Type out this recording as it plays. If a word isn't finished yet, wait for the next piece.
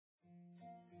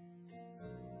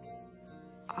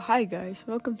Hi guys,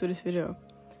 welcome to this video.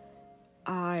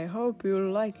 I hope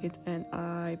you like it and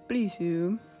I please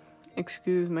you.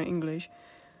 Excuse my English.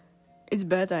 It's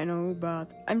bad, I know, but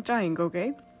I'm trying,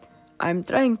 okay? I'm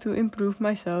trying to improve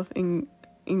myself in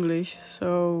English,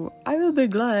 so I will be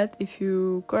glad if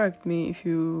you correct me if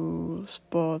you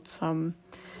spot some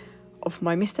of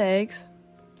my mistakes.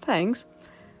 Thanks.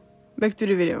 Back to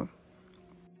the video.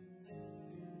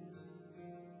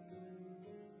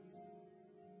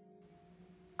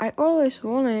 I always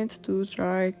wanted to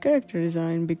try character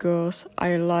design because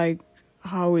I like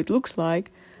how it looks like.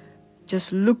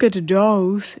 Just look at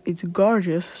those, it's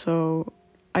gorgeous, so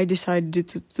I decided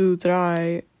to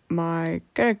try my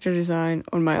character design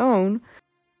on my own,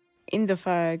 in the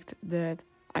fact that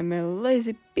I'm a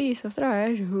lazy piece of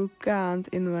trash who can't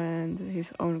invent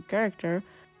his own character.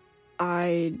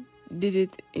 I did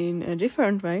it in a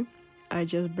different way. I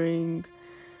just bring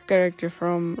character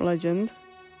from legend.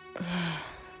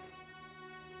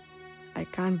 I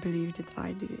can't believe that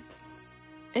I did it.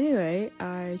 Anyway,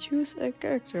 I choose a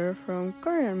character from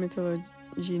Korean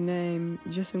mythology named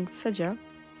Joseung Saja.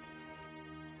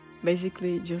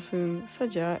 Basically, Joseung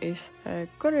Saja is a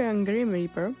Korean Grim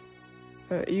Reaper.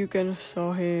 You can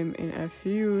saw him in a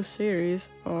few series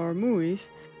or movies.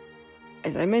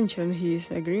 As I mentioned, he is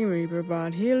a Grim Reaper,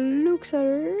 but he looks a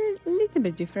little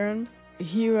bit different.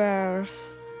 He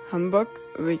wears hanbok,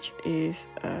 which is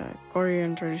a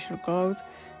Korean traditional clothes.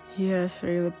 He has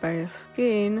really pale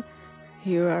skin,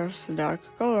 he wears dark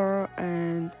color,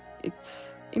 and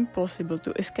it's impossible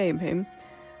to escape him.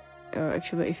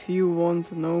 Actually, if you want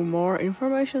to know more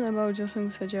information about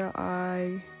Joseung Saja,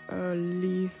 I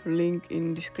leave link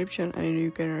in description and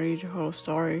you can read the whole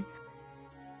story.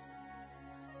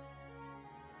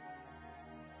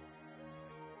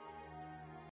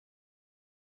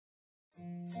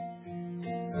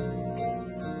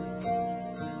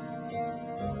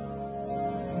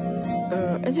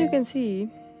 As you can see,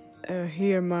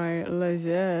 here my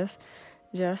lazy ass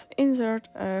just insert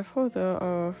a photo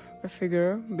of a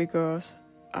figure because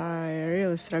I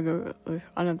really struggle with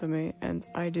anatomy and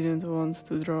I didn't want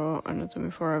to draw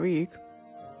anatomy for a week.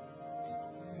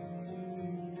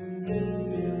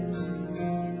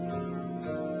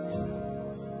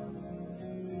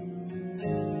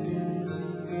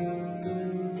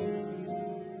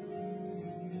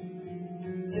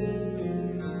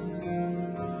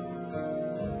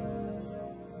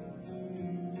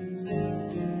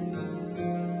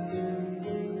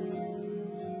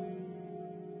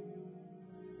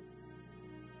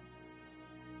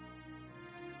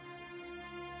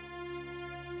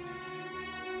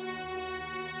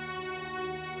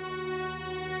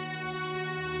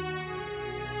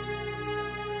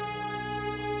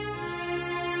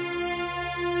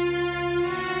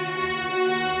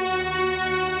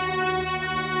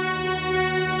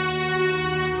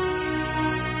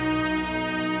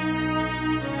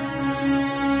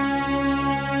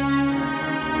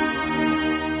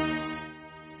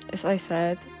 As I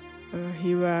said,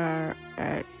 he wear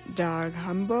a dark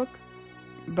hanbok,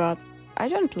 but I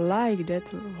don't like that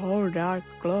whole dark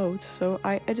clothes, so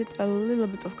I added a little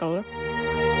bit of color.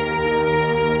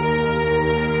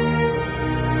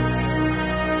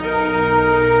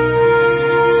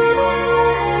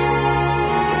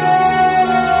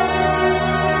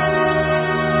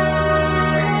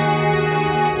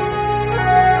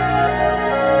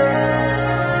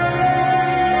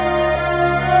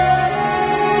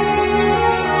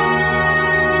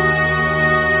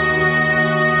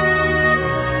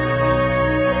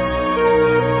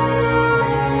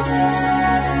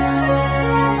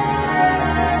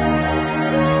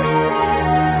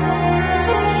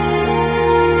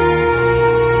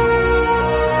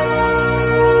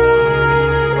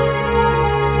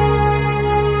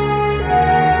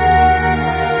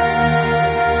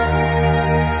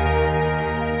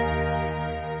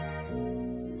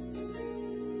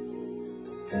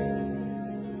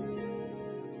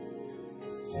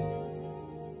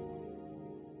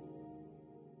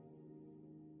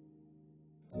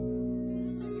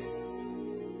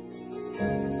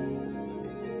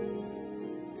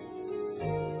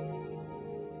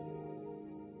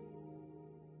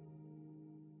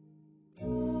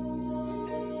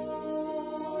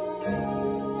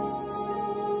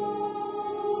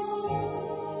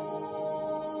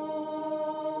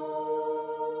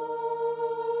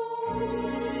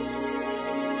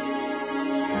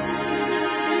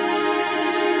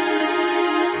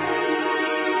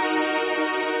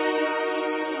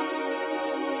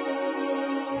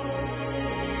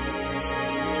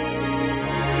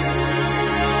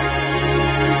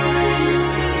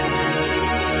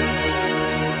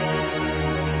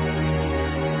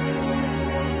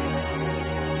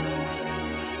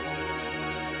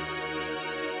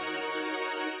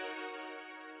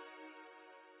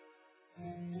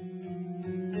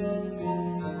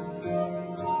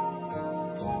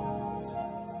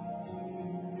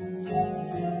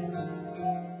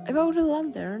 About the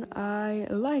lantern, I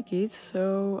like it,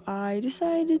 so I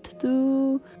decided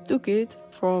to took it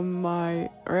from my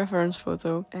reference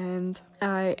photo and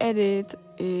I added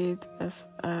it as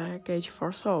a cage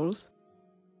for souls.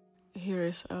 Here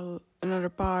is another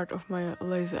part of my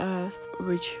lazy ass,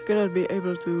 which cannot be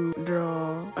able to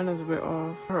draw anatomy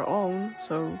of her own,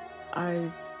 so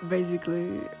I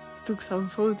basically took some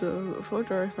photo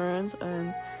reference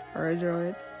and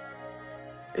redraw it.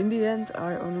 In the end,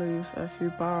 I only use a few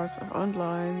parts of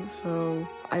outline, so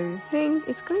I think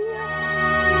it's clear.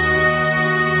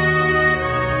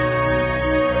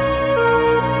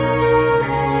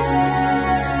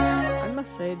 I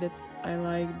must say that I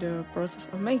like the process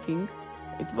of making.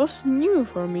 It was new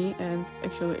for me and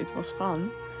actually it was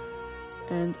fun.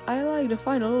 And I like the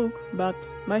final look, but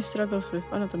my struggles with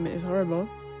anatomy is horrible.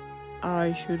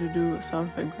 I should do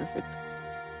something with it.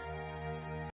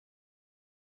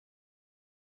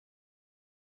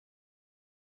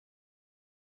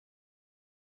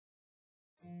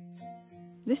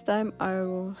 This time I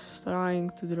was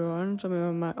trying to draw anatomy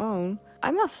on my own.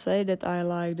 I must say that I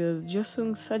like the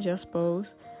Joseung Saja's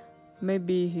pose.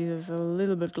 Maybe he has a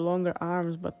little bit longer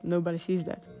arms, but nobody sees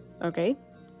that. Okay.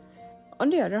 On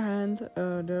the other hand,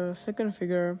 the second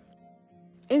figure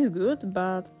is good,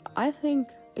 but I think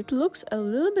it looks a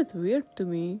little bit weird to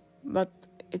me. But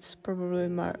it's probably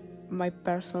my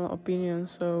personal opinion,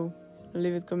 so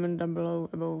leave a comment down below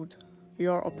about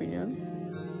your opinion.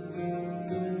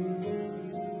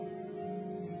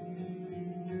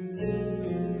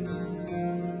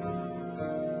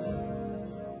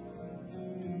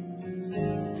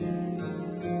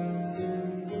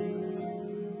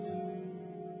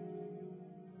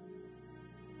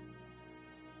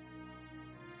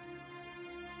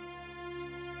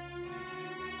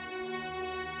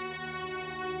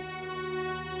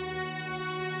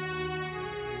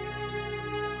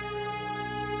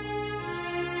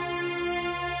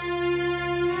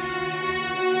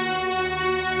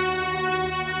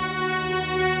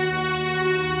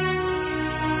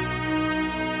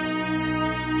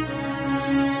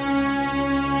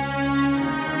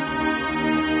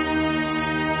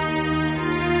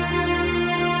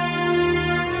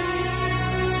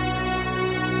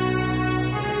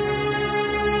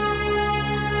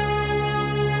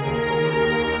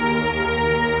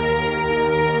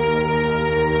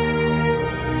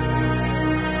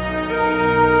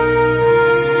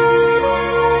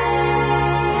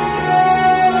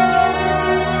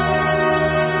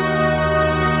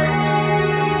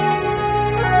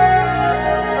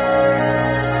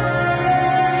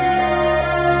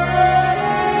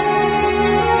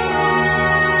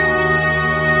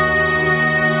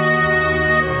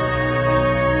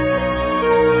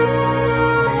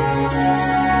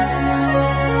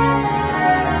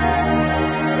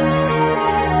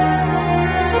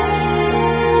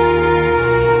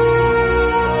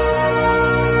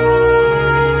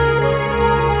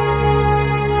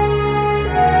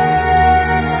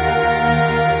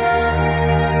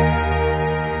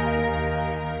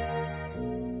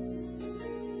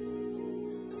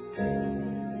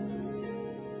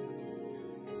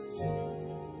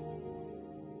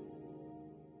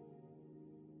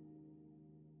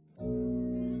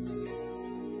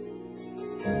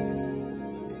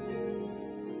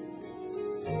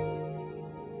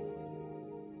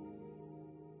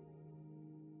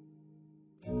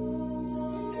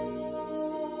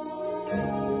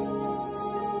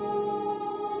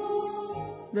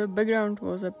 The background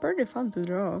was pretty fun to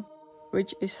draw,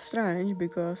 which is strange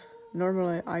because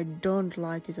normally I don't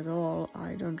like it at all.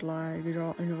 I don't like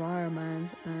draw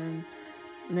environment and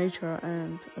nature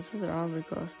and etc.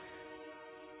 because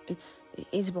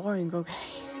it's boring, okay?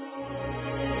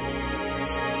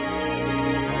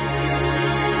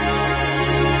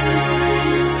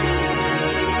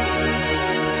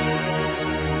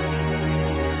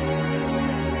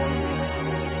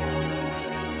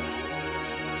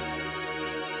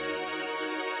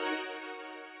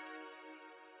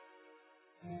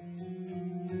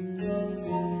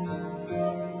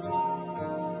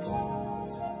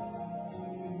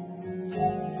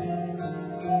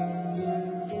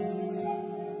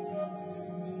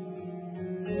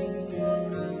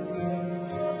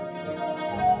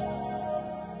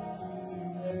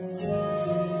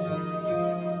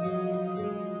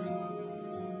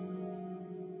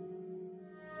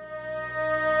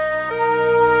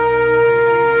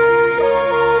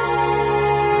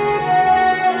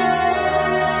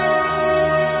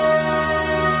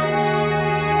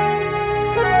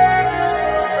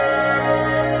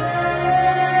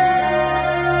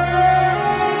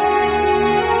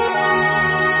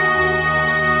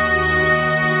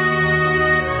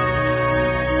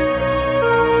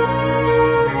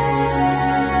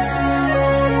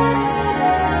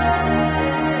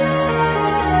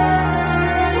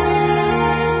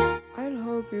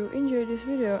 this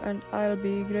video, and I'll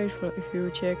be grateful if you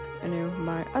check any of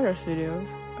my other videos.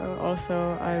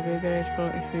 Also, I'll be grateful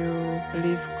if you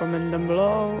leave a comment down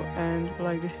below and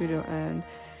like this video, and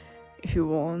if you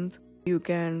want, you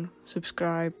can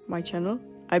subscribe my channel.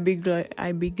 I'd be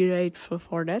grateful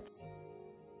for that.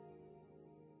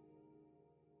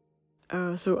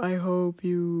 So I hope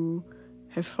you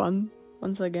have fun.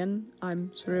 Once again,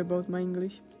 I'm sorry about my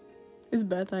English. It's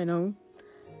bad, I know,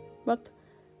 but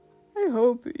I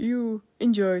hope you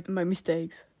enjoyed my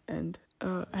mistakes and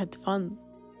had fun.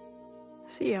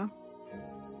 See ya!